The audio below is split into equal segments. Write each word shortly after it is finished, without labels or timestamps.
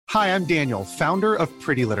Hi, I'm Daniel, founder of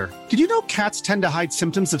Pretty Litter. Did you know cats tend to hide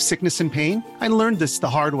symptoms of sickness and pain? I learned this the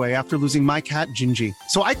hard way after losing my cat, Gingy.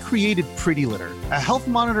 So I created Pretty Litter, a health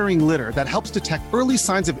monitoring litter that helps detect early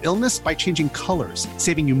signs of illness by changing colors,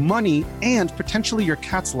 saving you money and potentially your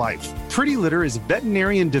cat's life. Pretty Litter is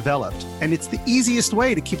veterinarian developed, and it's the easiest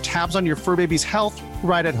way to keep tabs on your fur baby's health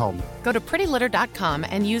right at home. Go to prettylitter.com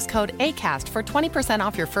and use code ACAST for 20%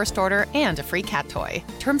 off your first order and a free cat toy.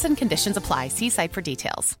 Terms and conditions apply. See site for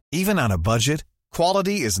details. Even on a budget,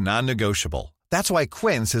 quality is non-negotiable. That's why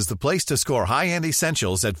Quince is the place to score high-end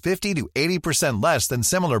essentials at 50 to 80% less than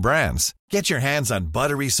similar brands. Get your hands on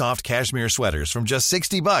buttery soft cashmere sweaters from just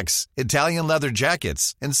 $60, Italian leather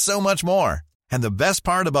jackets, and so much more. And the best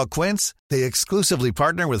part about Quince, they exclusively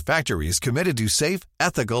partner with factories committed to safe,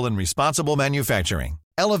 ethical, and responsible manufacturing.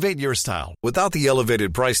 Elevate your style without the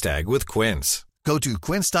elevated price tag with Quince. Go to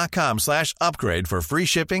quince.com/upgrade for free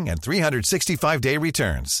shipping and 365-day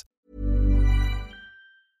returns.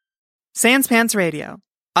 Sans Pants Radio,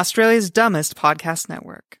 Australia's dumbest podcast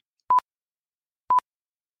network.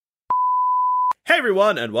 Hey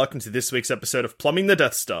everyone, and welcome to this week's episode of Plumbing the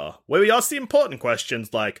Death Star, where we ask the important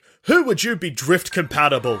questions like, who would you be drift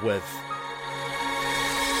compatible with?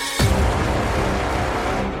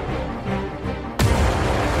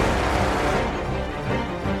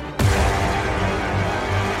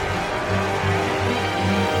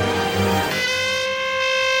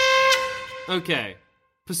 Okay,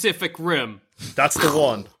 Pacific Rim. That's the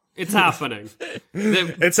one. It's happening.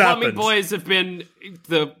 It's plumbing happened. boys have been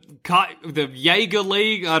the Jaeger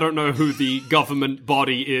League. I don't know who the government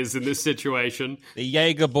body is in this situation. The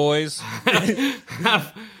Jaeger boys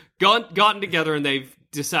have gotten together and they've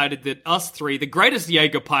decided that us three, the greatest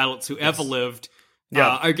Jaeger pilots who ever lived,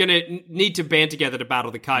 are going to need to band together to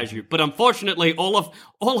battle the kaiju. But unfortunately, all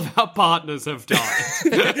of our partners have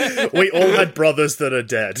died. We all had brothers that are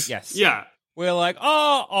dead. Yes. Yeah. We're like,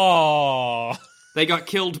 oh. They got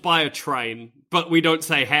killed by a train, but we don't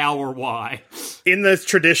say how or why. In the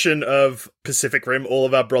tradition of Pacific Rim, all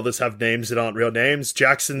of our brothers have names that aren't real names.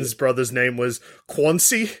 Jackson's brother's name was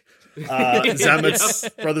Quancy. Zamet's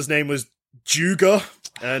brother's name was Juga.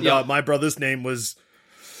 And my brother's name was...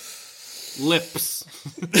 Lips.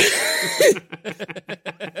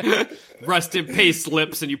 Rest in peace,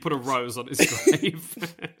 Lips, and you put a rose on his grave.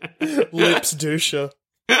 Lips Dusha.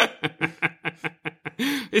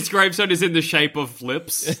 His gravestone is in the shape of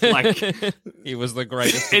lips. Like he was the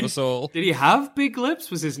greatest of us all. Did he have big lips?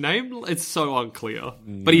 Was his name? It's so unclear.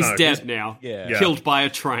 But he's dead now. Yeah. Killed by a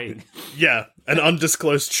train. Yeah, an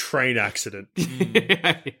undisclosed train accident.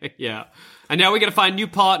 Yeah. And now we got to find new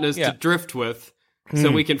partners to drift with. So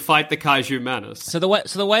we can fight the Kaiju Menace. So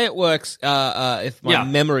the way it works, if my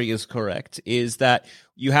memory is correct, is that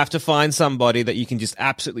you have to find somebody that you can just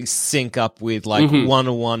absolutely sync up with, like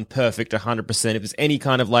one-on-one, perfect, 100%. If there's any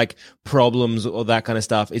kind of like problems or that kind of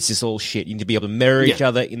stuff, it's just all shit. You need to be able to mirror each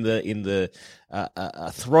other in the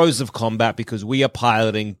throes of combat because we are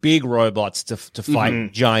piloting big robots to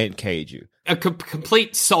fight giant kaiju. A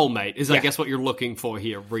complete soulmate is, I guess, what you're looking for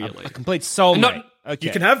here, really. A complete soulmate. Okay.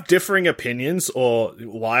 You can have differing opinions or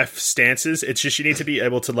life stances. It's just you need to be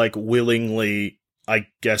able to, like, willingly, I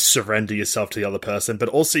guess, surrender yourself to the other person. But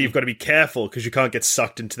also you've got to be careful because you can't get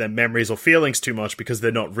sucked into their memories or feelings too much because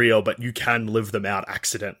they're not real, but you can live them out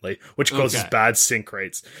accidentally, which causes bad sync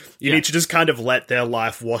rates. You need to just kind of let their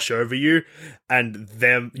life wash over you and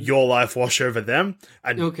your life wash over them.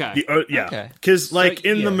 And because, like,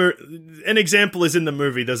 an example is in the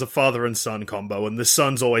movie, there's a father and son combo, and the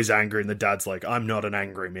son's always angry and the dad's like, I'm not an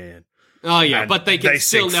angry man. Oh, yeah, and but they can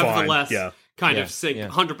still sync fine. nevertheless... Kind of sync,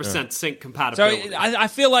 100% sync compatibility. So I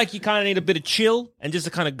feel like you kind of need a bit of chill and just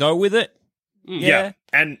to kind of go with it. Yeah,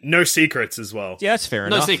 and no secrets as well. Yeah, that's fair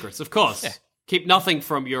enough. No secrets, of course. Yeah. Keep nothing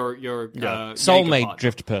from your soulmate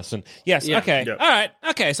drift person. Yes, okay. Yeah. All right,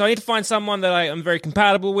 okay. So I need to find someone that I am very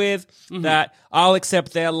compatible with, that I'll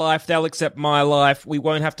accept their life, they'll accept my life. We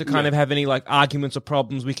won't have to kind of have any like arguments or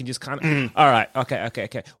problems. We can just kind of... All right,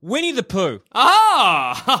 okay. Winnie the Pooh.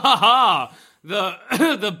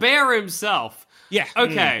 The bear himself. Yeah.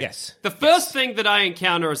 Okay. Yes. The first thing that I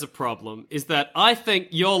encounter as a problem is that I think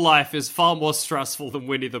your life is far more stressful than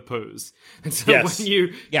Winnie the Pooh's. And so when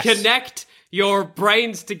you connect your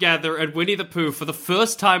brains together and Winnie the Pooh, for the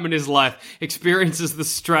first time in his life, experiences the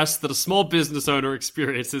stress that a small business owner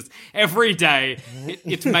experiences every day,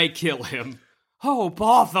 it may kill him. Oh,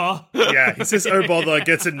 bother. Yeah, he says, oh, bother,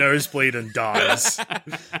 gets a nosebleed and dies.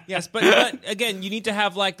 Yes, but again, you need to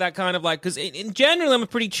have like that kind of like, because in general, I'm a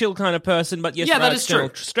pretty chill kind of person, but yes, there are external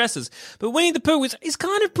stresses. But Winnie the Pooh is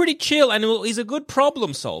kind of pretty chill, and he's a good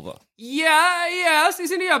problem solver. Yeah, yes.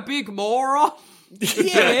 Isn't he a big moron?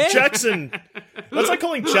 Yeah. Jackson. That's like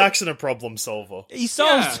calling Jackson a problem solver. He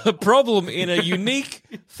solves the problem in a unique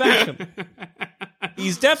fashion.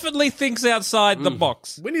 He definitely thinks outside the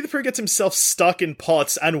box. Winnie the Pooh gets himself stuck in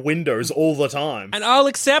pots and windows all the time. And I'll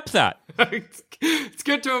accept that. It's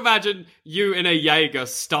good to imagine you in a Jaeger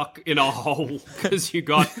stuck in a hole because you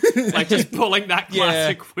got, like, just pulling that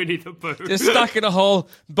classic Winnie the Pooh. Just stuck in a hole,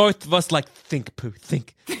 both of us like, think, Pooh,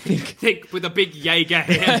 think. Think with a big Jaeger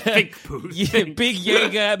hand, think, Pooh, think. Big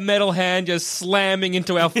Jaeger metal hand just slamming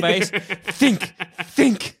into our face. Think,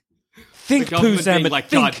 Pooh, Zamet, like,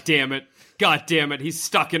 think. God damn it, he's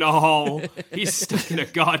stuck in a hole. He's stuck in a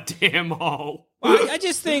goddamn hole. I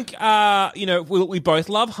just think, we both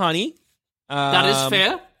love honey. That is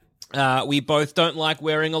fair. We both don't like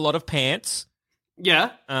wearing a lot of pants. Yeah.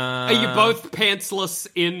 Are you both pantsless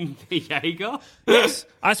in the Jaeger? Yes.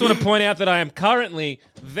 I just want to point out that I am currently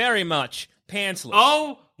very much pantsless.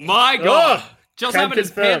 Oh my god. Just having his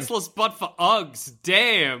confirm. pantsless butt for Uggs.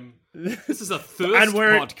 Damn. This is a thirst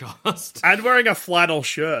podcast. And wearing a flannel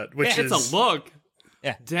shirt, which is... It's a look.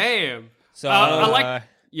 Yeah. Damn. So, I like...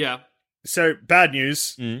 Yeah. So, bad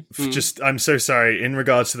news. I'm so sorry. In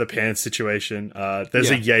regards to the pants situation,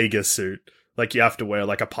 there's a Jaeger suit. Like, you have to wear,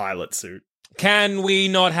 like, a pilot suit. Can we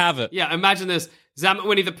not have it? Yeah, imagine this. Zamet,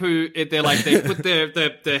 Winnie the Pooh, they're like, they put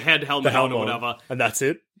the head helmet on or whatever. And that's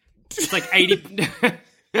it? It's like 80...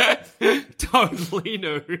 Totally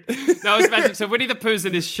nude. No, imagine, so Winnie the Pooh's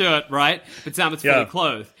in his shirt, right? But Zamet's fully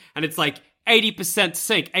clothed. And it's like 80%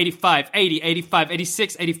 sync, 85, 80, 85,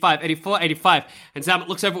 86, 85, 84, 85. And Zamet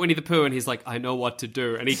looks over at Winnie the Pooh and he's like, I know what to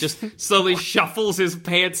do. And he just slowly shuffles his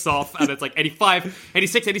pants off and it's like 85,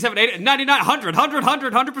 86, 87, 80, 99, 100,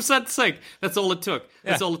 100% sync. That's all it took.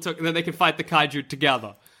 That's all it took. And then they can fight the kaiju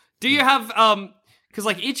together. Do you have, because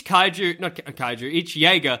like each each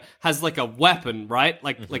Jaeger has like a weapon, right?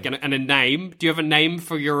 Like and a name. Do you have a name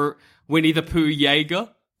for your Winnie the Pooh Jaeger?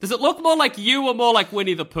 Does it look more like you or more like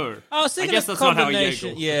Winnie the Pooh? I was thinking guess that's not how a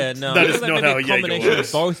Jaeger. Yeah, no, that is not how a combination Jaeger works.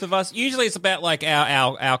 of both of us. Usually, it's about like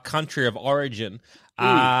our country of origin.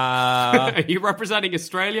 Are you representing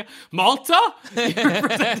Australia? Malta? You're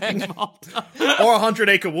representing Malta. Or 100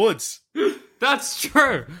 Acre Woods. That's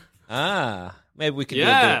true. Maybe we can do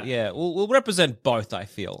it. Yeah, we'll represent both, I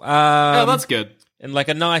feel. Oh, that's good. And like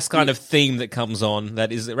a nice kind of theme that comes on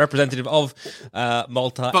that is representative of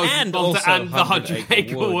Malta Both and Malta also and the 100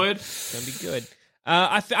 Acre Wood. It's going to be good.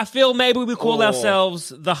 I feel maybe we call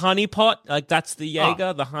ourselves the Honey Pot. Like that's the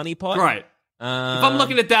Jaeger, the Honey Pot. Right. If I'm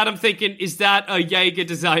looking at that, I'm thinking, is that a Jaeger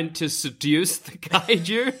designed to seduce the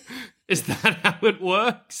kaiju? Is that how it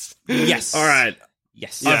works? Yes. All right.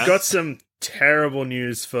 Yes. I've got some terrible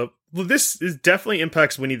news for... Well, this is definitely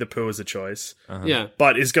impacts Winnie the Pooh as a choice. Yeah.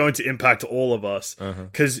 But is going to impact all of us.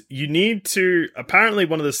 Because you need to... Apparently,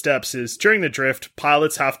 one of the steps is, during the drift,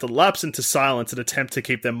 pilots have to lapse into silence and attempt to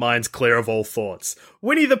keep their minds clear of all thoughts.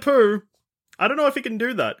 Winnie the Pooh, I don't know if he can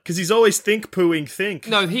do that, because he's always think-pooing think.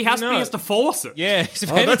 No, he has to force it. Yeah.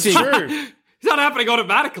 That's true. It's not happening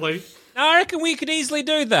automatically. I reckon we could easily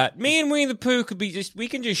do that. Me and Winnie the Pooh could be we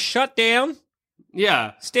can just shut down,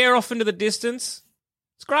 stare off into the distance.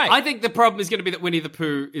 It's great. I think the problem is going to be that Winnie the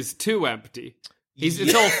Pooh is too empty.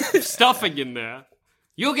 It's all stuffing in there.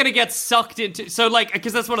 You're going to get sucked into... So, like,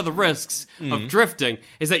 because that's one of the risks of drifting,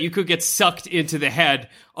 is that you could get sucked into the head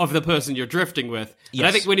of the person you're drifting with. Yes. And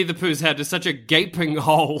I think Winnie the Pooh's head is such a gaping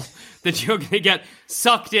hole that you're going to get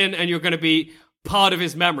sucked in and you're going to be part of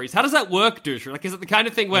his memories. How does that work, Dusha? Like, is it the kind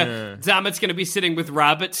of thing where Zamet's going to be sitting with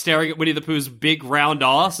Rabbit staring at Winnie the Pooh's big round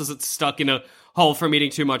ass as it's stuck in a hole from eating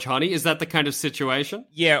too much honey? Is that the kind of situation?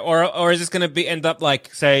 Yeah, or is this going to end up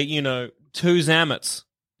like, say, two Zamets,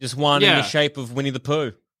 just one in the shape of Winnie the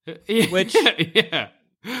Pooh? Which,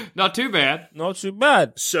 not too bad. Not too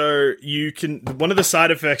bad. So you can... One of the side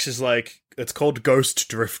effects is like, it's called ghost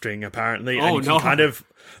drifting, apparently. And you can kind of...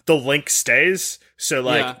 The link stays. So,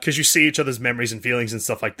 like, because you see each other's memories and feelings and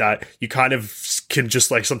stuff like that, you kind of can just,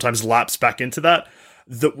 like, sometimes lapse back into that.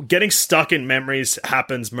 Getting stuck in memories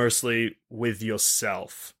happens mostly with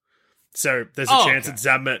yourself. So there's a chance that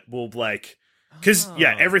Zamet will, like... Because,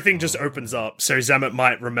 everything just opens up. So Zamet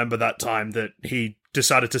might remember that time that he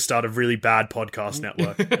decided to start a really bad podcast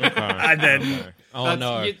network. And then... Oh,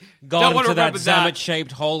 no. Gone into that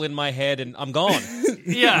Zamet-shaped hole in my head and I'm gone.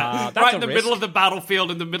 Right in the middle of the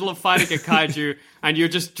battlefield, in the middle of fighting a kaiju, and you're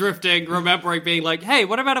just drifting, remembering being like, hey,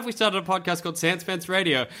 what about if we started a podcast called Sandspence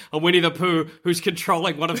Radio? And Winnie the Pooh, who's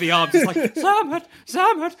controlling one of the arms, is like,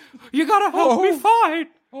 Zamet, you gotta help me fight.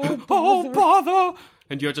 Oh, bother.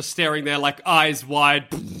 And you're just staring there like eyes wide.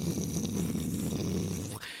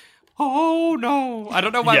 Oh no! I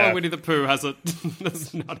don't know why Winnie the Pooh has a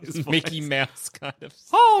that's not his voice. Mickey Mouse kind of.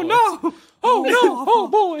 Oh no! Oh no! Oh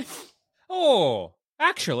boy! Oh,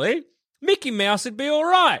 actually, Mickey Mouse would be all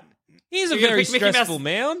right. He's a very stressful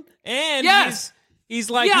man, and he's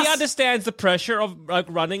like he understands the pressure of like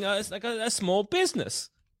running a small business.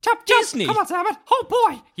 Disney. Come on, Sam. Oh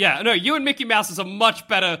boy. Yeah, no, you and Mickey Mouse is a much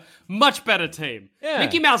better team. Yeah.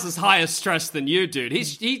 Mickey Mouse is higher stress than you, dude.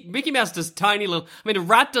 Mickey Mouse does tiny little. I mean, a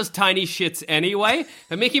rat does tiny shits anyway,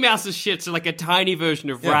 and Mickey Mouse's shits are like a tiny version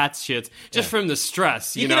of rat's shits, just from the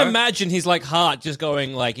stress. You know? Can imagine his like heart just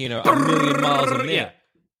going like a million miles a minute. Yeah.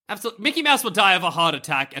 Absolutely. Mickey Mouse will die of a heart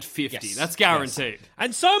attack at 50. Yes. That's guaranteed. Yes.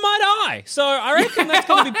 And so might I. So I reckon that's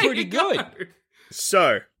going to be pretty good.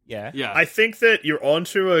 So. Yeah. I think that you're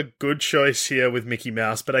onto a good choice here with Mickey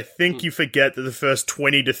Mouse, but I think you forget that the first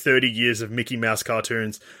 20 to 30 years of Mickey Mouse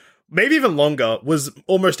cartoons, maybe even longer, was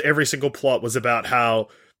almost every single plot was about how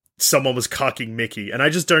someone was cucking Mickey, and I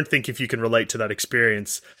just don't think if you can relate to that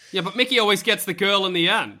experience. Yeah, but Mickey always gets the girl in the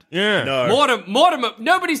end. Yeah. No. Mortimer,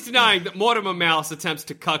 nobody's denying that Mortimer Mouse attempts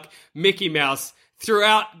to cuck Mickey Mouse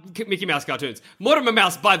throughout Mickey Mouse cartoons. Mortimer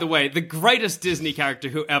Mouse, by the way, the greatest Disney character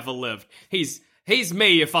who ever lived. He's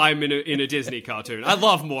me if I'm in a Disney cartoon. I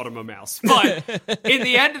love Mortimer Mouse. But in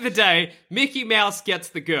the end of the day, Mickey Mouse gets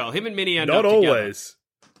the girl. Him and Minnie end up together. Not always.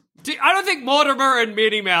 I don't think Mortimer and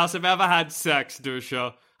Minnie Mouse have ever had sex,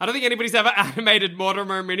 Dusha. I don't think anybody's ever animated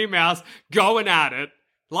Mortimer and Minnie Mouse going at it.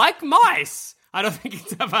 Like mice. I don't think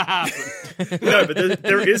it's ever happened. No, but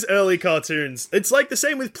there is early cartoons. It's like the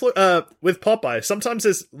same with Popeye. Sometimes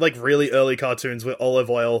there's like really early cartoons with Olive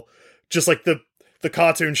Oyl, just like the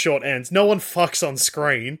cartoon short ends. No one fucks on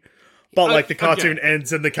screen, but like the cartoon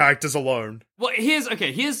ends and the character's alone. Well, here's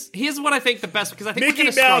what I think the best, because I think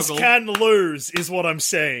Mickey Mouse can lose, is what I'm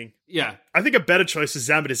saying. Yeah. I think a better choice is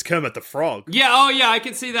Zambit is Kermit the Frog. Yeah, I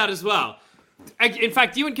can see that as well. In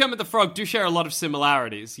fact, you and Kermit the Frog do share a lot of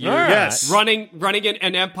similarities. Yes. Running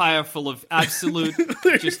an empire full of absolute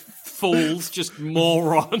just fools, just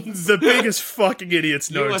morons. The biggest fucking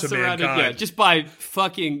idiots known to mankind. Yeah, just by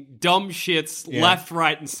fucking dumb shits left,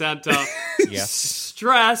 right, and center.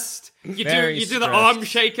 Stressed. You do the arm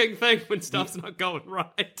shaking thing when stuff's not going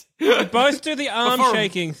right. We both do the arm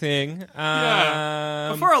shaking thing.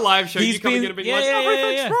 Before a live show, you come in and be like,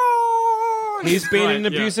 everything's wrong. He's been in an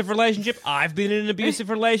abusive relationship. I've been in an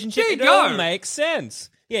abusive relationship. It all makes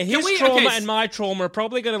sense. Yeah, his trauma and my trauma are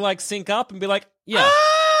probably going to like sync up and be like,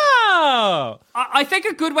 I think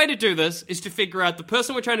a good way to do this is to figure out the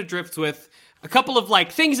person we're trying to drift with, a couple of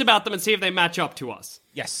like things about them, and see if they match up to us.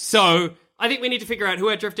 Yes. So I think we need to figure out who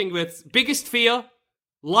we're drifting with. Biggest fear,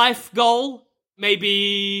 life goal,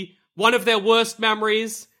 maybe one of their worst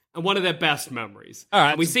memories and one of their best memories. All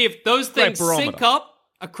right. And we see if those things sync up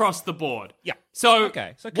across the board. Yeah. So,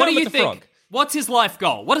 so what do you think? Frog. What's his life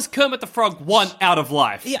goal? What does Kermit the Frog want out of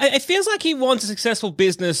life? Yeah, it feels like he wants a successful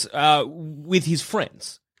business with his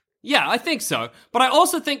friends. Yeah, I think so. But I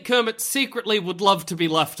also think Kermit secretly would love to be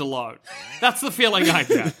left alone. That's the feeling I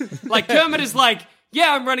get. Like, Kermit is like,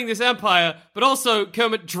 yeah, I'm running this empire, but also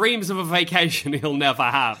Kermit dreams of a vacation he'll never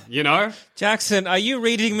have, you know? Jackson, are you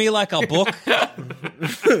reading me like a book?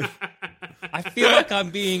 I feel like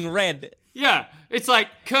I'm being read. Yeah, it's like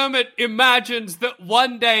Kermit imagines that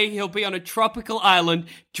one day he'll be on a tropical island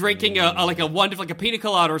drinking a wonderful, like a pina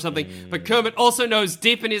colada or something, but Kermit also knows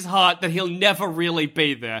deep in his heart that he'll never really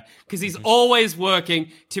be there, because he's always working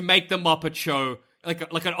to make the Muppet Show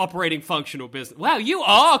like an operating functional business. Wow, you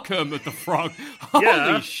are Kermit the Frog.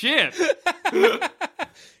 Holy shit.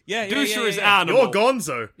 Dusha is animal. You're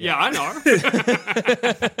Gonzo. Yeah, I know.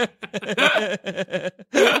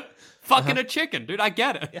 Fucking a chicken, dude. I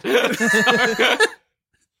get it.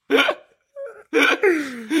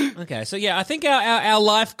 Okay, so I think our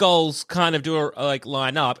life goals kind of do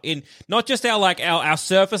line up in not just our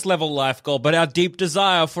surface level life goal, but our deep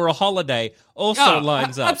desire for a holiday also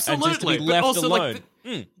lines up. Absolutely, and just to be left also alone.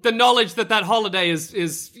 The knowledge that holiday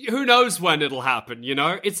is who knows when it'll happen. You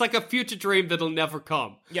know, it's like a future dream that'll never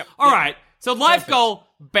come. Yep. All right. So life goal,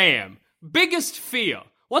 bam. Biggest fear.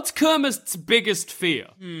 What's Kermit's biggest fear?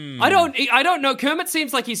 I don't know. Kermit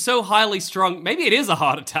seems like he's so highly strung. Maybe it is a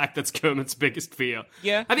heart attack that's Kermit's biggest fear.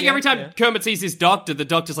 Yeah. I think every time Kermit sees his doctor, the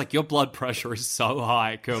doctor's like, your blood pressure is so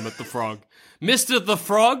high, Kermit the Frog. Mr. the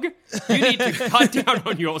Frog, you need to cut down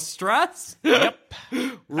on your stress. Yep.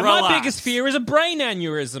 My biggest fear is a brain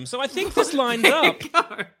aneurysm, so I think this lines up.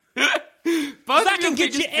 Both that can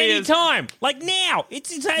get you any time. Like now.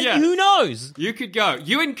 It's who knows? You could go.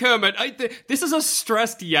 You and Kermit, this is a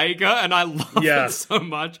stressed Jaeger, and I love it so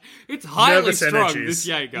much. It's highly strung, this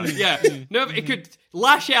Jaeger. Yeah. No, it could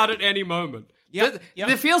lash out at any moment. Yep.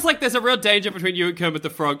 There feels like there's a real danger between you and Kermit the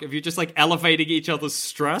Frog if you're just like elevating each other's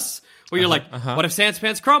stress. Where you're like, what if Sans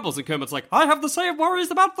Pants crumbles? And Kermit's like, I have the same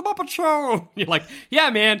worries about the Muppet Show. You're like, yeah,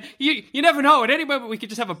 man, you never know. At any moment, we could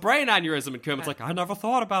just have a brain aneurysm. And Kermit's like, I never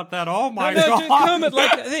thought about that. Oh, my God. Kermit,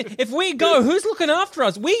 like, if we go, who's looking after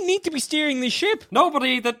us? We need to be steering this ship.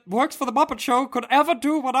 Nobody that works for the Muppet Show could ever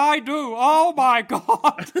do what I do. Oh, my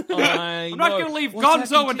God. I'm not going to leave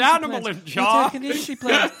Gonzo and Animal in charge.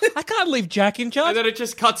 I can't leave Jack in charge. And then it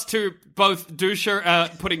just cuts to both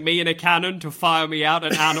Dusha putting me in a cannon to fire me out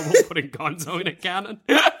and Animal putting Gonzo in a cannon.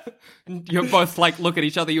 And you're both like, look at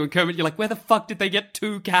each other, you and Kermit, you're like, where the fuck did they get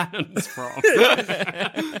 2 cannons from?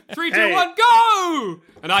 3, 2, 1, go!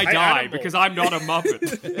 And I die Animal. Because I'm not a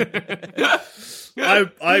Muppet.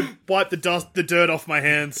 I wiped the dirt off my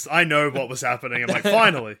hands. I know what was happening. I'm like,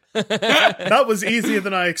 finally. That was easier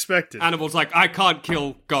than I expected. Animal's like, I can't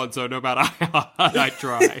kill Gonzo no matter how hard I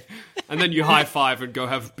try. And then you high five and go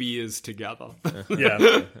have beers together.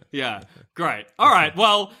 Yeah. Yeah. Great. All right.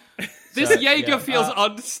 Well, this Jaeger feels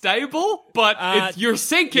unstable, but you're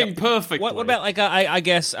sinking perfectly. What about, like, I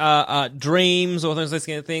guess, dreams or those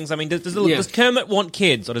kind of things? I mean, does Kermit want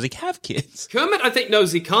kids, or does he have kids? Kermit, I think,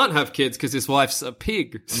 knows he can't have kids because his wife's a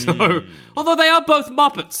pig. So, although they are both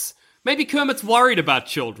Muppets, maybe Kermit's worried about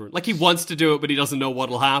children. Like, he wants to do it, but he doesn't know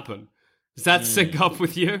what'll happen. Does that sync up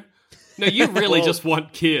with you? No, you really just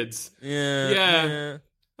want kids. Yeah.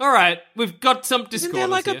 All right, we've got some discord. Isn't there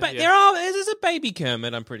like there's a baby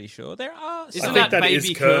Kermit, I'm pretty sure. There are. Isn't that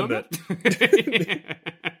baby Kermit?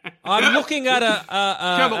 I'm looking at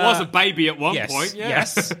Kermit was a baby at one point, yeah.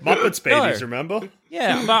 Yes. Muppets babies, remember?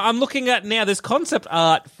 Yeah, but I'm looking at now there's concept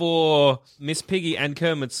art for Miss Piggy and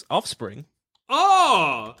Kermit's offspring.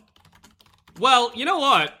 Oh! Well, you know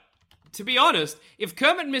what? To be honest, if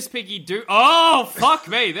Kermit and Miss Piggy do... Oh, fuck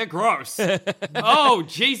me, they're gross. Oh,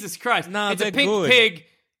 Jesus Christ. It's a pink pig...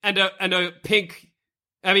 And a pink,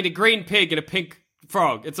 I mean, a green pig and a pink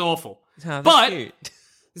frog. It's awful. Oh, but, cute.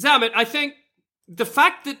 Zamet, I think the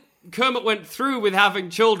fact that Kermit went through with having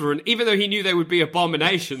children, even though he knew they would be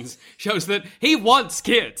abominations, shows that he wants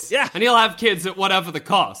kids. Yeah. And he'll have kids at whatever the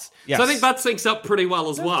cost. Yes. So I think that syncs up pretty well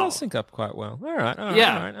as well. That does sync up quite well. All right.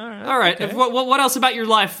 Yeah. All right. Okay. What else about your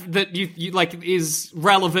life that you like is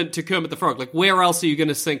relevant to Kermit the Frog? Like, where else are you going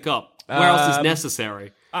to sync up? Where else is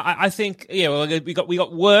necessary? I think, well, we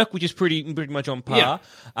got work, which is pretty much on par.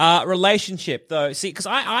 Yeah. Relationship, though, see, because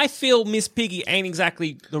I feel Miss Piggy ain't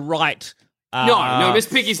exactly the right. No, Miss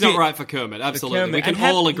Piggy's not right for Kermit. Absolutely, Kermit. We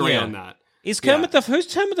can all agree on that. Is Kermit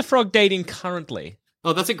who's Kermit the Frog dating currently?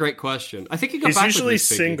 Oh, that's a great question. I think he got he's back usually with Miss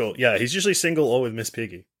Piggy. single. Yeah, he's usually single or with Miss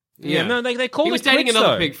Piggy. Yeah, no, they called he was dating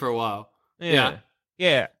another pig for a while. Yeah.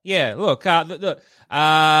 Look,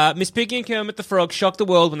 Miss Piggy and Kermit the Frog shocked the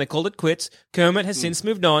world when they called it quits. Kermit has since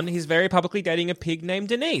moved on. He's very publicly dating a pig named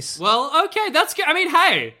Denise. Well, okay, that's good. I mean,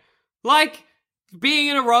 hey, like being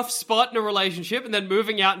in a rough spot in a relationship and then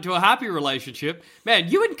moving out into a happy relationship. Man,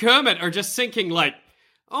 you and Kermit are just sinking like,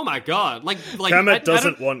 oh my God. Like Kermit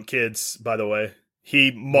doesn't want kids, by the way. He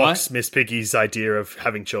mocks Miss Piggy's idea of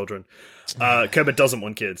having children. Kermit doesn't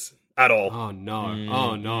want kids. At all. Oh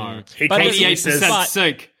no. He 88%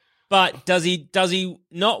 sync. But does he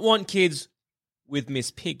not want kids with Miss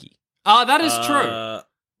Piggy? Oh, that is true.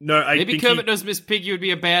 No, maybe Kermit knows Miss Piggy would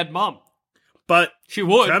be a bad mom. But she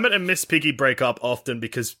would. Kermit and Miss Piggy break up often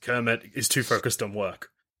because Kermit is too focused on work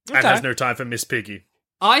and has no time for Miss Piggy,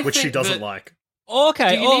 which she doesn't like.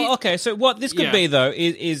 Okay. So what this could be though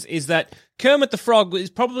is that Kermit the Frog is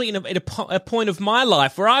probably in a point of my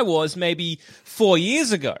life where I was maybe 4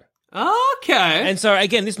 years ago. Okay. And so,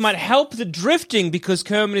 again, this might help the drifting because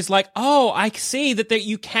Kermit is like, oh, I see that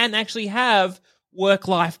you can actually have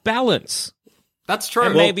work-life balance. That's true.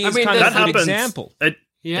 And maybe it's kind of a good example.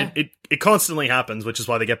 It constantly happens, which is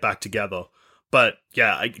why they get back together. But,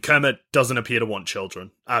 yeah, Kermit doesn't appear to want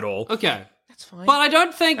children at all. Okay. That's fine. But I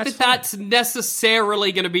don't think that's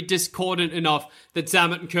necessarily going to be discordant enough that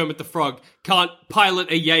Zamet and Kermit the Frog can't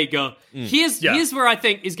pilot a Jaeger. Here's where I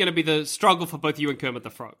think is going to be the struggle for both you and Kermit the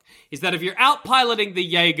Frog. Is that if you're out piloting the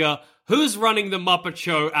Jaeger, who's running the Muppet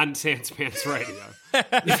Show and Sans Pants Radio?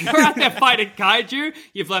 If you're out there fighting kaiju,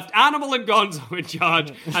 you've left Animal and Gonzo in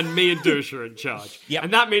charge and me and Douche are in charge. Yep.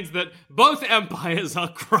 And that means that both empires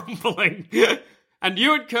are crumbling. And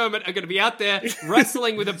you and Kermit are going to be out there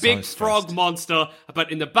wrestling with a big frog monster,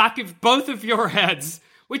 but in the back of both of your heads,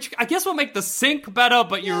 which I guess will make the sync better,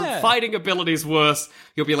 but your fighting abilities worse.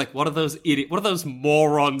 You'll be like, what are those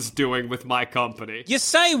morons doing with my company? You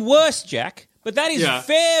say worse, Jack, but that is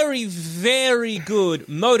very, very good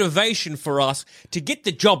motivation for us to get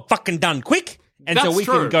the job fucking done quick And so we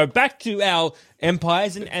can go back to our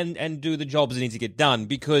empires and do the jobs that need to get done,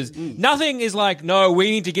 because nothing is like, no,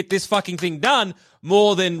 we need to get this fucking thing done,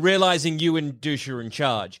 more than realizing you and Douche are in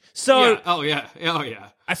charge. So, Oh yeah.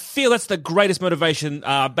 I feel that's the greatest motivation.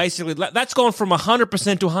 Basically, that's gone from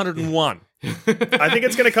 100% to 101. I think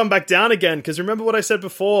it's going to come back down again, because remember what I said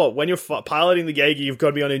before, when you're piloting the Jaeger, you've got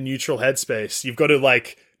to be on a neutral headspace. You've got to,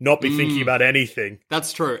 like, not be thinking about anything.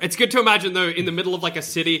 That's true. It's good to imagine, though, in the middle of, like, a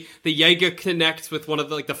city, the Jaeger connects with one of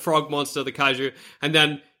the, like, the frog monster, the kaiju, and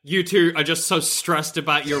then you two are just so stressed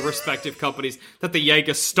about your respective companies that the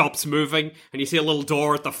Jaeger stops moving, and you see a little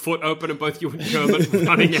door at the foot open, and both you and Kermit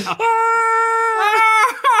running out.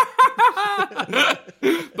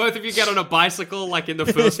 Both of you get on a bicycle like in the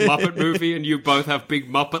first Muppet movie, and you both have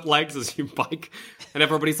big Muppet legs as you bike, and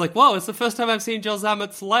everybody's like, whoa, it's the first time I've seen Joel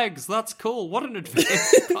Zammett's legs. That's cool. What an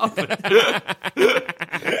advanced Muppet.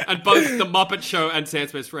 And both the Muppet Show and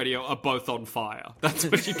Sandspace Radio are both on fire. That's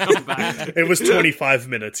what you come back to. It was 25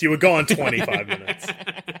 minutes. You were gone 25 minutes.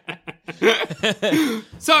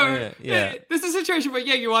 So, this is a situation where,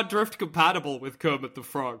 you are drift compatible with Kermit the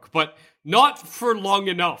Frog, but not for long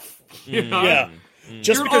enough. You know? Yeah.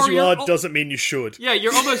 Just because you are doesn't mean you should. Yeah,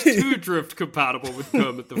 you're almost too drift compatible with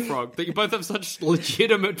Kermit the Frog that you both have such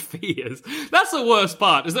legitimate fears. That's the worst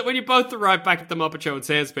part, is that when you both arrived back at the Muppet Show and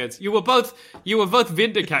Sandspace, you were both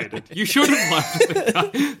vindicated. You should have left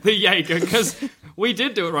the Jaeger, because we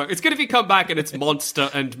did do it wrong. It's good if you come back and it's Monster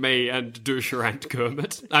and me and Dusha and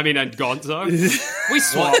Kermit. I mean, and Gonzo. We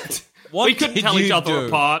swapped. We couldn't tell each other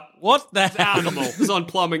apart. What the hell? Animal is on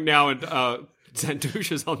Plumbing now, and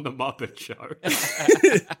Zandusha's on the Muppet Show.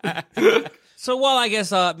 So while I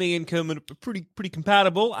guess me and Kermit are pretty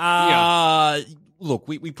compatible, look,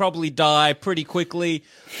 we probably die pretty quickly,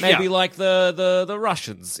 maybe like the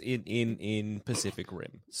Russians in Pacific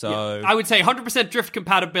Rim. So I would say 100% drift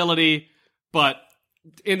compatibility, but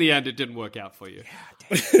in the end, it didn't work out for you.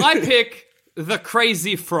 I pick the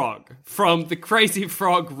Crazy Frog from the Crazy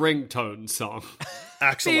Frog ringtone song.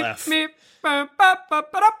 Axel F.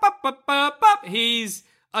 He's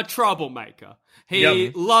a troublemaker. He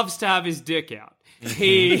loves to have his dick out.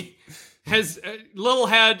 He has a little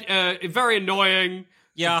head, very annoying.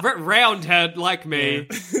 Round head like me.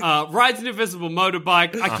 Rides an invisible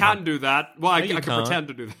motorbike. I can do that. Well, I can pretend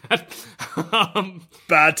to do that.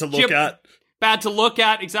 Bad to look at. Bad to look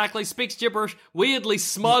at, exactly. Speaks gibberish. Weirdly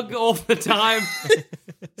smug all the time.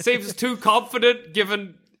 Seems too confident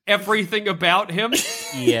given everything about him.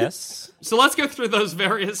 Yes. So let's go through those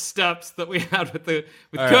various steps that we had with Kermit.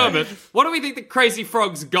 Right. What do we think the Crazy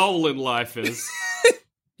Frog's goal in life is?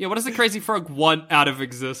 What does the Crazy Frog want out of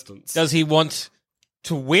existence? Does he want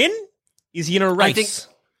to win? Is he in a race?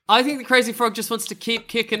 I think the Crazy Frog just wants to keep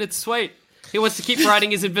kicking it sweet. He wants to keep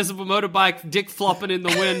riding his invisible motorbike, dick flopping in the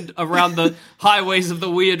wind around the highways of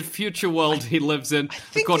the weird future world he lives in,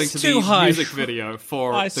 according to the music video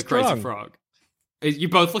for the Crazy Frog. Are you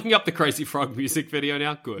both looking up the Crazy Frog music video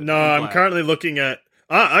now? Good. No, I'm currently looking at...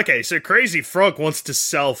 okay, so Crazy Frog wants to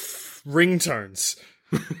sell ringtones.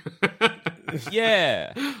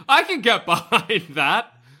 Yeah. I can get behind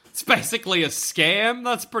that. It's basically a scam.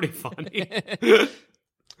 That's pretty funny.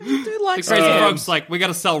 I do like the Crazy Frog's like, we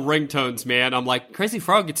gotta sell ringtones, man. I'm like, Crazy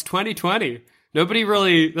Frog, it's 2020. That's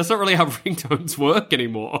not really how ringtones work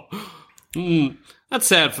anymore. That's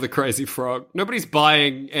sad for the Crazy Frog. Nobody's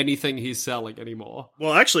buying anything he's selling anymore.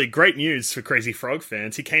 Well, actually, great news for Crazy Frog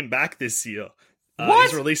fans. He came back this year. What?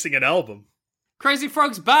 He's releasing an album. Crazy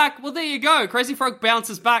Frog's back? Well, there you go. Crazy Frog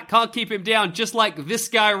bounces back, can't keep him down, just like this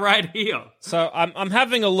guy right here. So I'm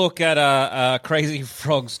having a look at Crazy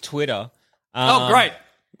Frog's Twitter. Oh, great.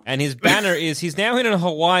 And his banner is he's now in a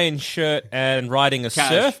Hawaiian shirt and riding a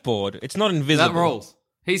surfboard. It's not invisible. That rolls.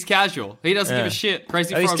 He's casual. He doesn't give a shit.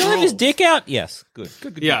 Crazy Frog Does he still have his dick out? Yes. Good.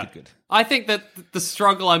 I think that the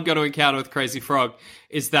struggle I'm going to encounter with Crazy Frog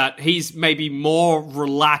is that he's maybe more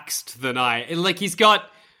relaxed than I. Like, he's got...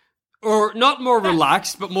 Or not more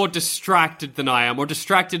relaxed, but more distracted than I am. Or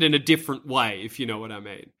distracted in a different way, if you know what I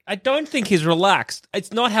mean. I don't think he's relaxed.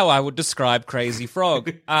 It's not how I would describe Crazy Frog.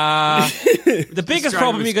 The biggest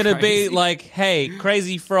problem you're going to be like, hey,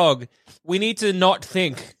 Crazy Frog, we need to not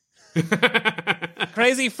think.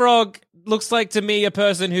 Crazy Frog looks like to me a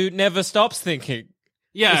person who never stops thinking.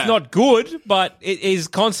 Yeah. It's not good, but it is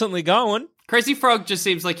constantly going. Crazy Frog just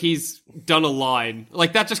seems like he's done a line.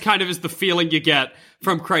 Like, that just kind of is the feeling you get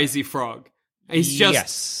from Crazy Frog. He's just...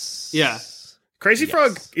 Yes. Yeah. Crazy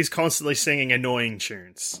Frog is constantly singing annoying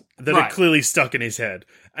tunes that are clearly stuck in his head.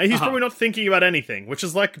 And he's probably not thinking about anything, which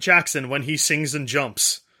is like Jackson when he sings and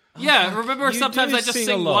jumps. Yeah, remember sometimes I just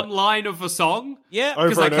sing one line of a song? Yeah.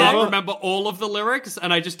 Because I can't remember all of the lyrics,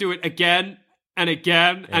 and I just do it again and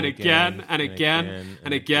again and again and again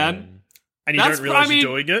and again. And you don't realize you're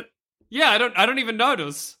doing it? Yeah, I don't even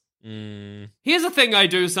notice. Here's a thing I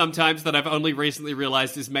do sometimes that I've only recently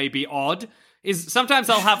realized is maybe odd, is sometimes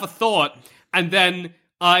I'll have a thought and then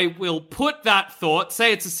I will put that thought,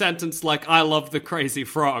 say it's a sentence like, I love the crazy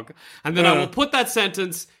frog, and then I will put that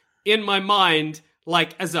sentence in my mind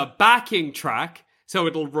like as a backing track, so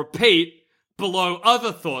it'll repeat below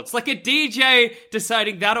other thoughts. Like a DJ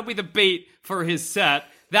deciding that'll be the beat for his set,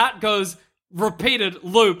 that goes repeated,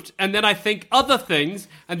 looped, and then I think other things,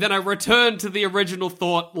 and then I return to the original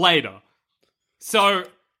thought later. So,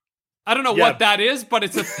 I don't know what that is, but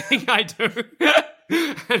it's a thing I do.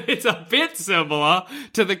 And it's a bit similar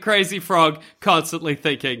to the crazy frog constantly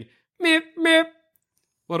thinking, meep, meep.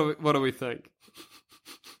 What do we think?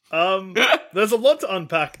 There's a lot to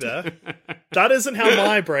unpack there. That isn't how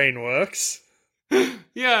my brain works.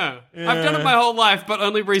 Yeah. I've done it my whole life, but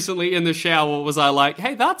only recently in the shower was I like,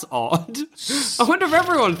 hey, that's odd. I wonder if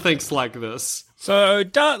everyone thinks like this. So,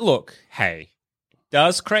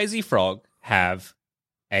 does Crazy Frog have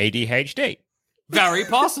ADHD? Very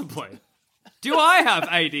possibly. Do I have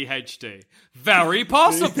ADHD? Very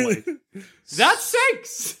possibly. That's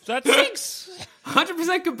 6. That's 6.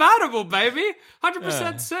 100% compatible, baby.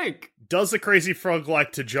 100% sync. Does the Crazy Frog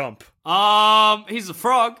like to jump? He's a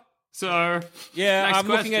frog. So, yeah, I'm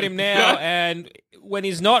looking at him now, and when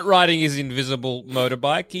he's not riding his invisible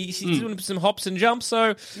motorbike, he's doing some hops and jumps,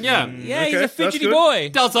 so... Yeah, he's a fidgety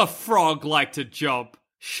boy. Does a frog like to jump?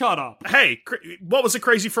 Shut up. Hey, what was the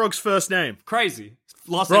Crazy Frog's first name? Crazy.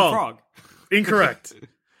 Last name Frog. Incorrect.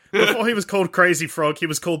 Before he was called Crazy Frog, he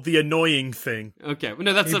was called The Annoying Thing. Okay, well,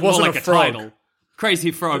 no, that's more like a title.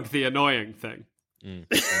 Crazy Frog, The Annoying Thing.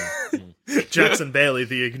 Jackson Bailey,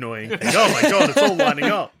 The Annoying Thing. Oh my god, it's all lining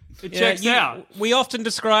up. It checks out. We often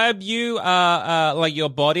describe you, like your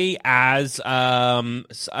body, as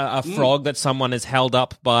a frog that someone has held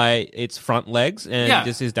up by its front legs and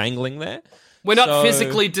just is dangling there. We're not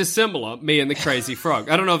physically dissimilar, me and the Crazy Frog.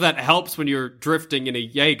 I don't know if that helps when you're drifting in a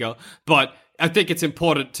Jaeger, but I think it's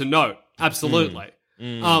important to note. Absolutely.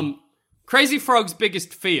 Crazy Frog's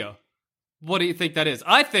biggest fear. What do you think that is?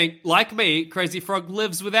 I think, like me, Crazy Frog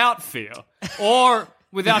lives without fear. Or...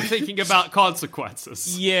 without thinking about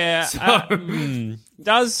consequences. Yeah.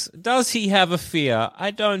 Does he have a fear?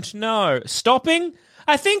 I don't know. Stopping?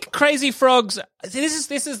 I think Crazy Frog's...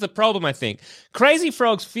 This is the problem, I think. Crazy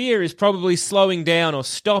Frog's fear is probably slowing down or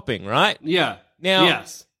stopping, right? Yeah. Now,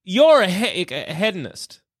 you're a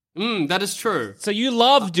hedonist. That is true. So you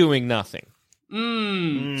love doing nothing.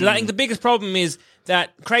 So I think the biggest problem is that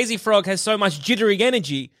Crazy Frog has so much jittery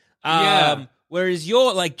energy... whereas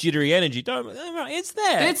your like jittery energy, it's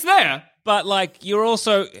there. It's there. But like you're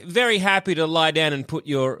also very happy to lie down and put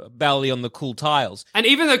your belly on the cool tiles. And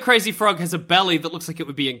even though Crazy Frog has a belly that looks like it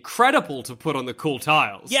would be incredible to put on the cool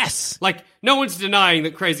tiles. Yes. Like no one's denying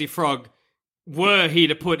that Crazy Frog, were he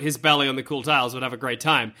to put his belly on the cool tiles, would have a great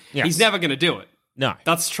time. Yes. He's never going to do it. No.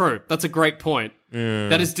 That's true. That's a great point.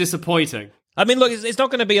 That is disappointing. I mean, look, it's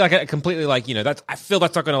not going to be like a completely like, I feel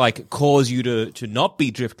that's not going to like cause you to not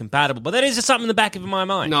be drift compatible, but that is just something in the back of my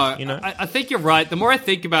mind. No, I think you're right. The more I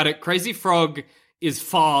think about it, Crazy Frog is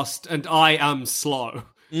fast and I am slow.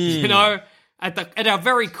 At our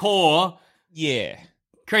very core. Yeah.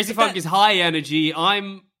 Crazy Frog is high energy.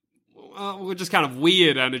 We're just kind of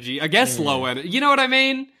weird energy. I guess low energy. You know what I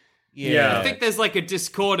mean? Yeah. I think there's like a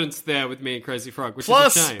discordance there with me and Crazy Frog, which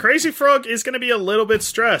Plus, is a shame. Crazy Frog is going to be a little bit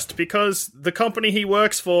stressed because the company he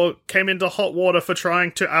works for came into hot water for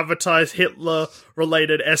trying to advertise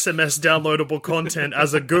Hitler-related SMS downloadable content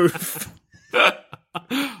as a goof.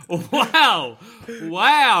 Wow, Crazy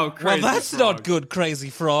Well, that's Frog. not good, Crazy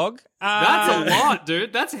Frog. That's a lot,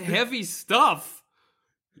 dude. That's heavy stuff.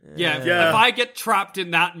 Yeah, if I get trapped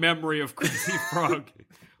in that memory of Crazy Frog...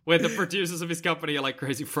 where the producers of his company are like,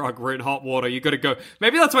 Crazy Frog, we're in hot water, you gotta go.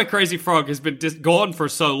 Maybe that's why Crazy Frog has been gone for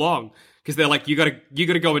so long. Because they're like, you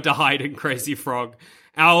gotta go into hiding, Crazy Frog.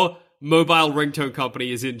 Our mobile ringtone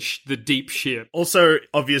company is in the deep shit. Also,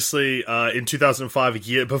 obviously, in 2005, a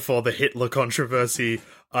year before the Hitler controversy,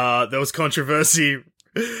 there was controversy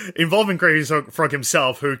involving Crazy Frog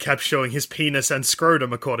himself, who kept showing his penis and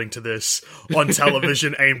scrotum, according to this, on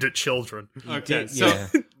television aimed at children. Okay, so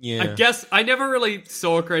I guess I never really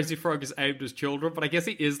saw Crazy Frog as aimed as children, but I guess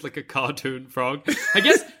he is like a cartoon frog. I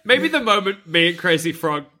guess maybe the moment me and Crazy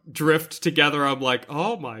Frog drift together, I'm like,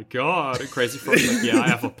 oh my god. And Crazy Frog's like, yeah, I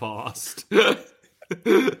have a past. The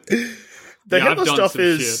Hitler stuff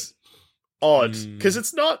is odd, because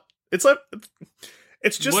it's not, it's like,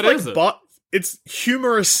 it's just what like is it? It's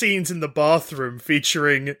humorous scenes in the bathroom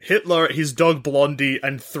featuring Hitler, his dog Blondie,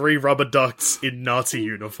 and 3 rubber ducks in Nazi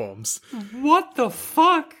uniforms. What the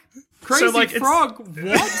fuck? Crazy Frog,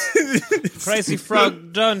 what? Crazy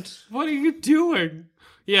Frog, don't. What are you doing?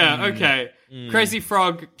 Yeah, okay. Crazy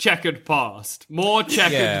Frog, checkered past. More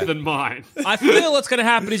checkered than mine. I feel what's going to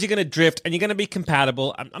happen is you're going to drift and you're going to be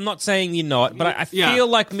compatible. I'm not saying you're not, but I feel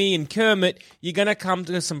like me and Kermit, you're going to come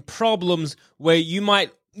to some problems where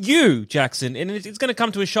you, Jackson, and it's going to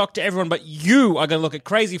come to a shock to everyone, but you are going to look at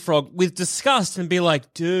Crazy Frog with disgust and be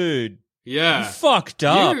like, dude, you fucked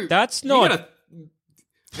up. That's not...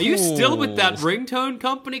 Are you still with that ringtone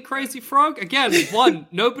company, Crazy Frog? Again, 1,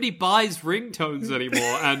 nobody buys ringtones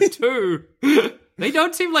anymore, and 2, they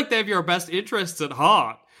don't seem like they have your best interests at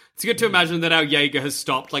heart. It's good to imagine that our Jaeger has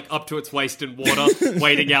stopped, like, up to its waist in water,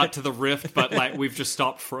 wading out to the rift, but, like, we've just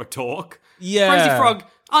stopped for a talk. Yeah. Crazy Frog,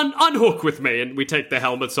 unhook with me, and we take the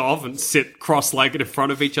helmets off and sit cross-legged in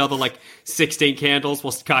front of each other like 16 candles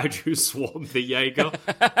whilst kaiju swarm the Jaeger.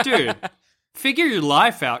 Dude... Figure your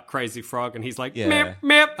life out, Crazy Frog. And he's like, meep,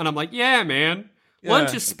 meep. And I'm like, yeah, man. Why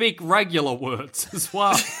don't you speak regular words as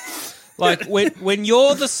well? Like, when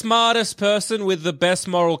you're the smartest person with the best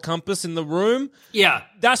moral compass in the room,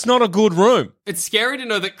 that's not a good room. It's scary to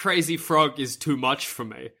know that Crazy Frog is too much for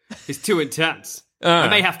me. He's too intense. I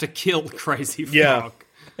may have to kill Crazy Frog.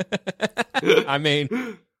 I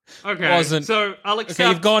mean... Okay, so I'll accept. Okay,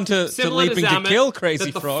 you've gone to leaping to kill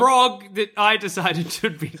Crazy Frog. The frog that I decided to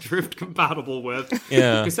be drift compatible with.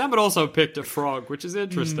 Yeah, because Sam had also picked a frog, which is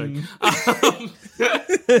interesting.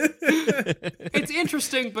 It's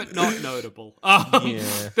interesting, but not notable.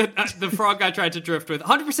 The frog I tried to drift with,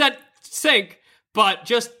 100% sync, but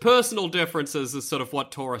just personal differences is sort of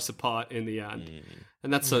what tore us apart in the end,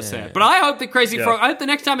 and that's so sad. But I hope that Crazy Frog. I hope the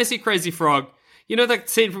next time I see Crazy Frog. You know that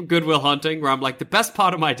scene from Good Will Hunting where I'm like, the best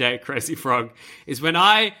part of my day, Crazy Frog, is when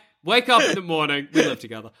I wake up in the morning, we live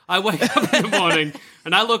together, I wake up in the morning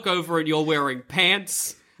and I look over and you're wearing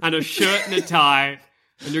pants and a shirt and a tie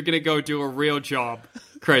and you're going to go do a real job,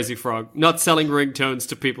 Crazy Frog, not selling ringtones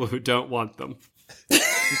to people who don't want them. And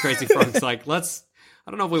Crazy Frog's like, I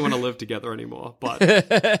don't know if we want to live together anymore, but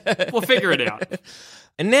we'll figure it out.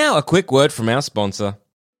 And now a quick word from our sponsor.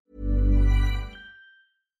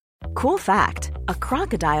 Cool fact, a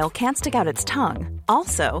crocodile can't stick out its tongue.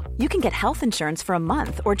 Also, you can get health insurance for a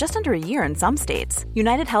month or just under a year in some states.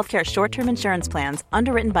 United Healthcare short-term insurance plans,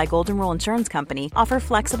 underwritten by Golden Rule Insurance Company, offer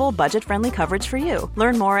flexible, budget-friendly coverage for you.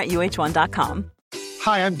 Learn more at uh1.com.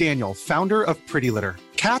 Hi, I'm Daniel, founder of Pretty Litter.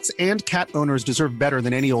 Cats and cat owners deserve better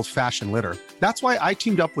than any old-fashioned litter. That's why I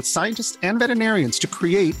teamed up with scientists and veterinarians to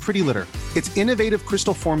create Pretty Litter. Its innovative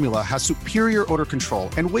crystal formula has superior odor control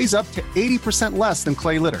and weighs up to 80% less than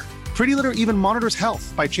clay litter. Pretty Litter even monitors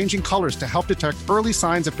health by changing colors to help detect early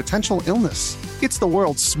signs of potential illness. It's the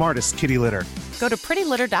world's smartest kitty litter. Go to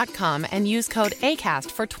prettylitter.com and use code ACAST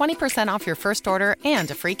for 20% off your first order and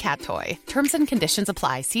a free cat toy. Terms and conditions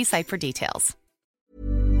apply. See site for details.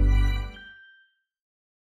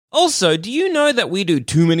 Also, do you know that we do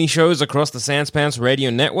too many shows across the Sans Pants Radio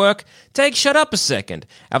Network? Take Shut Up a Second,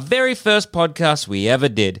 our very first podcast we ever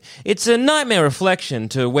did. It's a nightmare reflection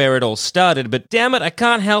to where it all started, but damn it, I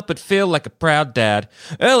can't help but feel like a proud dad.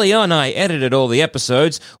 Early on, I edited all the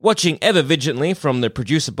episodes, watching ever vigilantly from the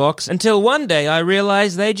producer box, until one day I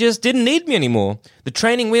realized they just didn't need me anymore. The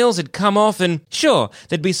training wheels had come off, and sure,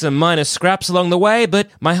 there'd be some minor scraps along the way, but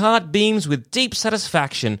my heart beams with deep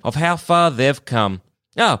satisfaction of how far they've come.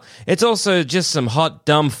 Oh, it's also just some hot,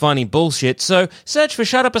 dumb, funny bullshit, so search for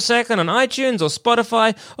Shut Up a Second on iTunes or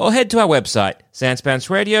Spotify, or head to our website,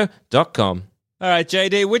 sanspantsradio.com. All right,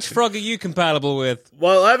 JD, which frog are you compatible with?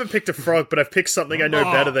 Well, I haven't picked a frog, but I've picked something I know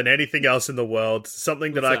better than anything else in the world.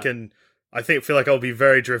 Something that I feel like I'll be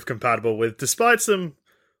very drift compatible with, despite some,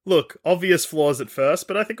 obvious flaws at first,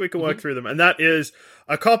 but I think we can work through them. And that is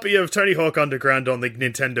a copy of Tony Hawk Underground on the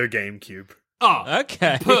Nintendo GameCube. Oh,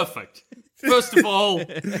 okay. Perfect. First of all,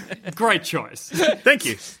 great choice. Thank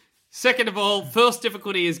you. Second of all, first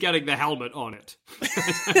difficulty is getting the helmet on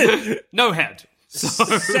it. No head. So.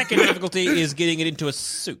 Second difficulty is getting it into a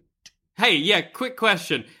suit. Hey, yeah, quick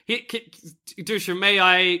question. Dusha, may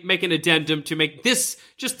I make an addendum to make this,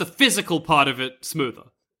 just the physical part of it, smoother?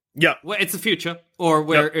 Yeah. Well, it's the future, or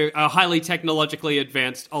we're a highly technologically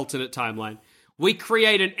advanced alternate timeline. We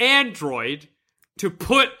create an android to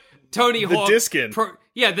put Tony Hawk... The disc in.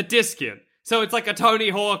 The disc in. So it's like a Tony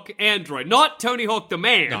Hawk android, not Tony Hawk the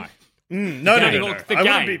man. No. Tony Hawk the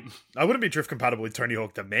game. I wouldn't be drift compatible with Tony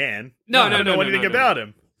Hawk the man. No, I don't know anything about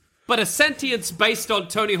him. But a sentience based on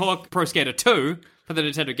Tony Hawk Pro Skater 2 for the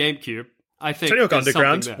Nintendo GameCube, I think. Tony Hawk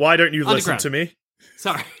Underground. Why don't you listen to me?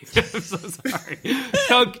 Sorry. I'm so sorry.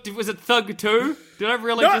 Thug, was it Thug 2? Did I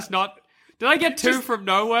really just not... Did I get 2 from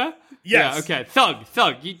nowhere? Yes. Yeah, okay. Thug.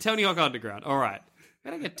 Tony Hawk Underground. All right.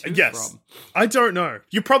 Where did I get 2 from? I don't know.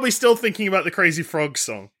 You're probably still thinking about the Crazy Frog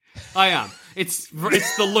song. I am. It's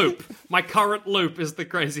the loop. My current loop is the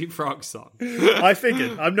Crazy Frog song. I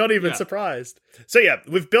figured. I'm not even surprised. So yeah,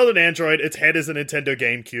 we've built an android. Its head is a Nintendo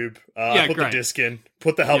GameCube. Put the disc in.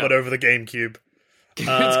 Put the helmet over the GameCube. It's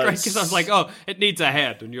great because I was like, oh, it needs a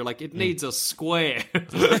head. And you're like, it needs a square.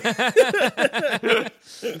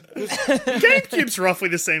 GameCube's roughly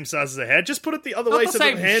the same size as a head. Just put it the other way so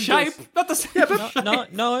the hand shape. Not the same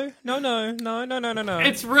shape. No.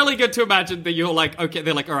 It's really good to imagine that you're like, okay,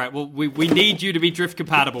 they're like, all right, well, we need you to be drift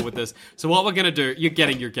compatible with this. So what we're going to do, you're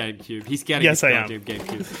getting your GameCube. He's getting his goddamn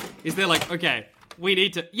GameCube. Is they're like, okay, we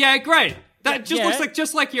need to, yeah, great. That looks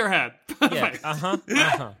just like your head. Perfect.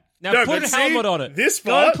 Yeah, Now put a helmet on it. This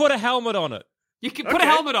part, go and put a helmet on it. You can put a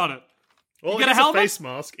helmet on it. Well, it's a face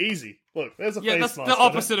mask. Easy. Look, there's a face mask. Yeah, that's the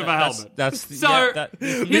opposite of a helmet. That's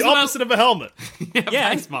the opposite of a helmet.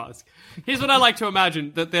 Face mask. Here's what I like to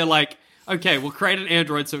imagine, that they're like, okay, we'll create an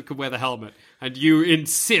android so it can wear the helmet, and you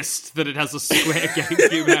insist that it has a square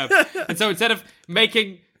GameCube head. And so instead of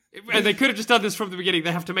making... And they could have just done this from the beginning.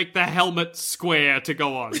 They have to make the helmet square to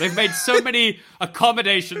go on. They've made so many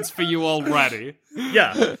accommodations for you already.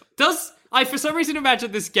 Yeah. I for some reason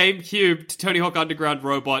imagine this GameCube Tony Hawk Underground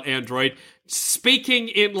robot android speaking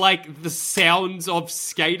in like the sounds of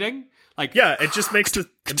skating. Like, yeah, it just makes the...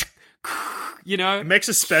 You know? It makes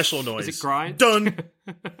a special noise. Is it grind? Dun!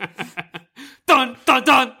 Dun, dun,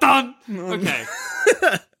 dun, dun! Okay.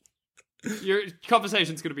 Your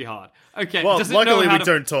conversation's going to be hard. Okay. Well, luckily we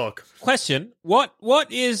don't talk. Question: What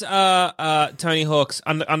is Tony Hawk's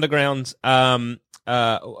Underground's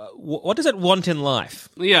what does it want in life?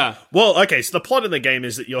 Yeah. Well, okay. So the plot of the game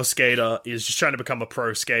is that your skater is just trying to become a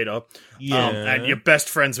pro skater. Yeah. And you're best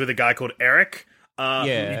friends with a guy called Eric.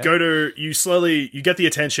 You get the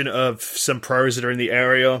attention of some pros that are in the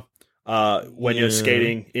area when you're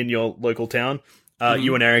skating in your local town.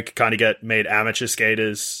 You and Eric kind of get made amateur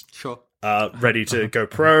skaters. Sure. Ready to go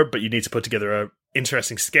pro, but you need to put together a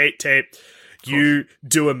interesting skate tape. You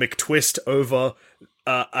do a McTwist over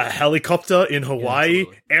a helicopter in Hawaii. Yeah,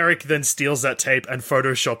 Eric then steals that tape and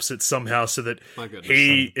photoshops it somehow so that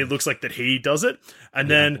it looks like that he does it. And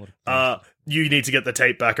then you need to get the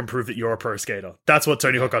tape back and prove that you're a pro skater. That's what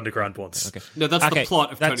Tony Hawk Underground wants. Okay. No, that's the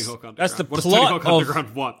plot of Tony Hawk Underground. That's the what plot does Tony Hawk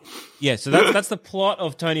Underground want? Yeah, so that's the plot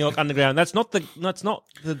of Tony Hawk Underground. That's not the disc.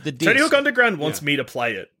 Tony Hawk Underground wants me to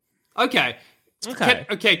play it. Okay.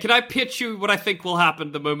 Can I pitch you what I think will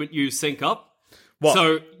happen the moment you sync up? What?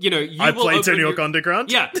 So, I play Tony Hawk Underground?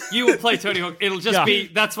 Yeah, you will play Tony Hawk. It'll just be,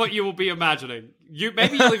 that's what you will be imagining.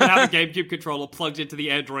 Maybe you'll even have a GameCube controller plugged into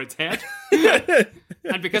the android's head.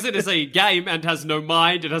 And because it is a game and has no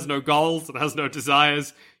mind, it has no goals, it has no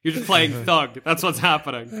desires, you're just playing Thug. That's what's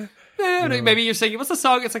happening. Maybe you're singing, what's the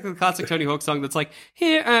song? It's like the classic Tony Hawk song that's like,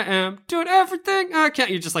 here I am, doing everything I can.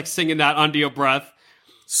 You're just like singing that under your breath.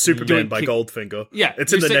 Superman by Goldfinger. Yeah.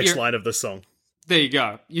 It's in the next line of the song. There you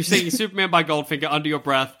go. You're singing Superman by Goldfinger under your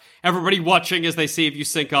breath. Everybody watching as they see if you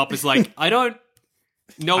sync up is like, I don't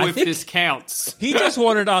know if this counts. He just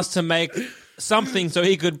wanted us to make something so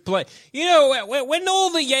he could play. When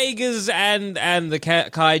all the Jaegers and the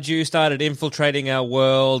kaiju started infiltrating our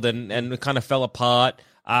world and kind of fell apart,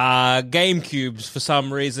 GameCubes for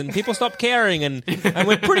some reason, people stopped caring, and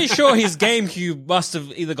we're pretty sure his GameCube must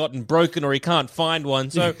have either gotten broken or he can't find one.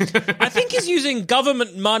 So I think he's using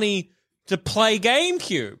government money to play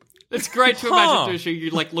GameCube. It's great to imagine, Dusha,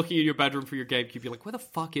 you're like looking in your bedroom for your GameCube, you're like, where the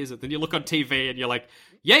fuck is it? Then you look on TV and you're like,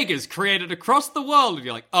 Jaegers created across the world, and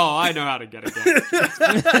you're like, oh, I know how to get it done.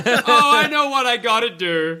 Oh, I know what I gotta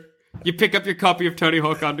do. You pick up your copy of Tony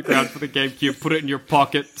Hawk Underground for the GameCube, put it in your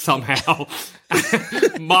pocket somehow,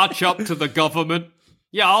 march up to the government.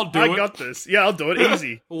 Yeah, I'll do it. I got this. Yeah, I'll do it.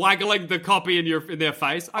 Easy. Waggling the copy in their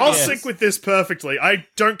face. I'll sync with this perfectly. I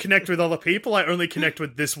don't connect with other people. I only connect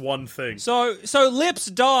with this one thing. So Lips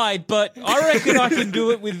died, but I reckon I can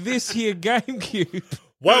do it with this here GameCube.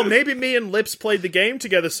 Well, maybe me and Lips played the game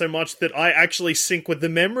together so much that I actually sync with the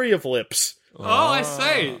memory of Lips. Oh, I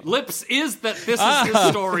see. Lips is that this is his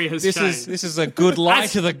story has changed. This is a good lie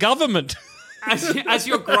to the government. As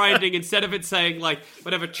you're grinding, instead of it saying, like,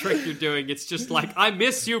 whatever trick you're doing, it's just like, I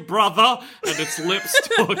miss you, brother, and it's Lips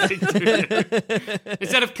talking to you.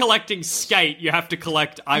 Instead of collecting skate, you have to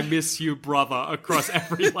collect I miss you, brother, across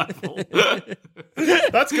every level.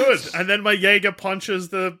 That's good. And then my Jaeger punches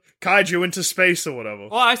the kaiju into space or whatever.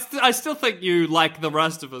 Well, I still think you, like the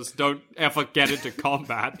rest of us, don't ever get into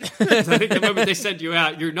combat. I think the moment they send you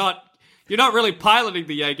out, you're You're not really piloting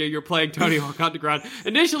the Jaeger, you're playing Tony Hawk Underground.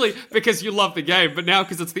 Initially because you love the game, but now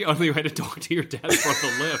because it's the only way to talk to your dad from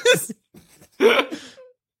the lips.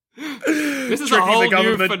 This is a whole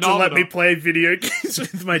new phenomenon. To let me play video games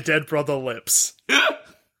with my dead brother lips.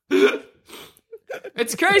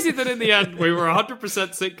 It's crazy that in the end we were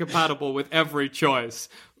 100% sync compatible with every choice,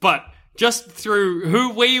 but just through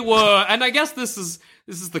who we were, and I guess this is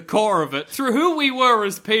the core of it, through who we were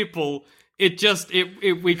as people,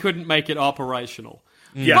 we couldn't make it operational.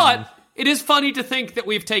 Yeah. But it is funny to think that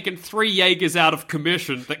we've taken 3 Jaegers out of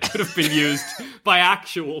commission that could have been used by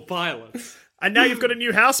actual pilots. And now you've got a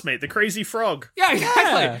new housemate, the Crazy Frog. Yeah, exactly.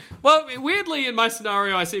 Yeah. Well, weirdly, in my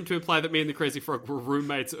scenario, I seem to imply that me and the Crazy Frog were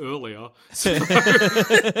roommates earlier. So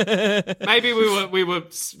maybe we were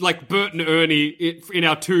like Bert and Ernie in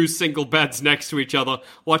our 2 single beds next to each other,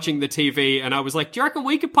 watching the TV, and I was like, do you reckon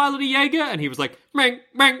we could pilot a Jaeger? And he was like, meng,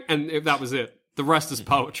 meng, and that was it. The rest is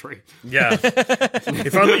poetry. Yeah.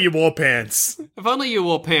 If only you wore pants. If only you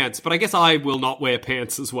wore pants, but I guess I will not wear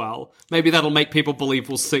pants as well. Maybe that'll make people believe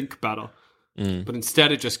we'll sync better. But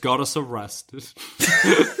instead, it just got us arrested.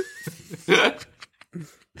 And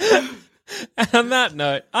on that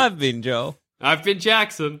note, I've been Joel. I've been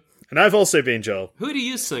Jackson. And I've also been Joel. Who do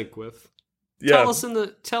you sync with? Yeah. Tell us in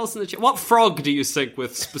the chat. What frog do you sync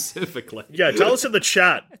with specifically? Yeah, tell us in the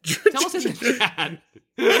chat. Tell us in the chat.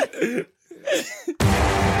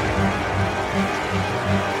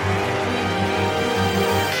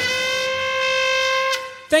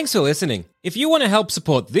 Thanks for listening. If you want to help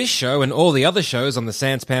support this show and all the other shows on the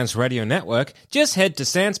Sans Pants Radio Network, just head to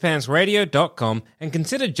sanspantsradio.com and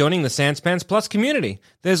consider joining the Sans Pants Plus community.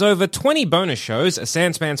 There's over 20 bonus shows, a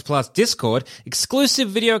Sans Pants Plus Discord, exclusive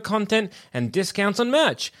video content, and discounts on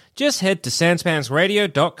merch. Just head to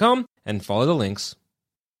sanspantsradio.com and follow the links.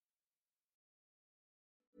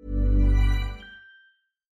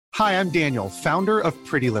 Hi, I'm Daniel, founder of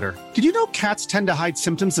Pretty Litter. Did you know cats tend to hide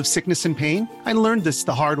symptoms of sickness and pain? I learned this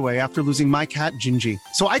the hard way after losing my cat, Gingy.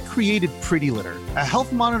 So I created Pretty Litter, a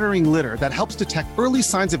health monitoring litter that helps detect early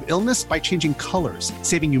signs of illness by changing colors,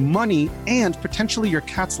 saving you money and potentially your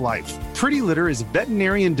cat's life. Pretty Litter is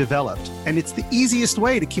veterinarian developed, and it's the easiest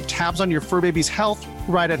way to keep tabs on your fur baby's health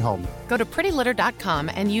right at home. Go to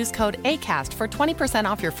prettylitter.com and use code ACAST for 20%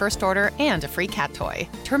 off your first order and a free cat toy.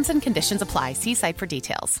 Terms and conditions apply. See site for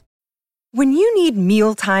details. When you need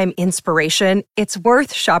mealtime inspiration, it's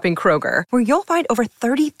worth shopping Kroger, where you'll find over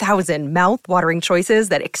 30,000 mouth-watering choices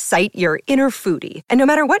that excite your inner foodie. And no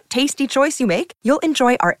matter what tasty choice you make, you'll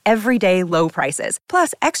enjoy our everyday low prices,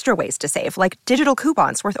 plus extra ways to save, like digital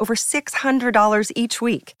coupons worth over $600 each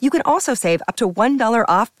week. You can also save up to $1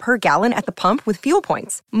 off per gallon at the pump with fuel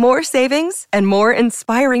points. More savings and more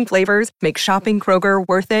inspiring flavors make shopping Kroger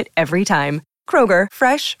worth it every time. Kroger,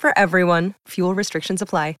 fresh for everyone. Fuel restrictions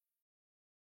apply.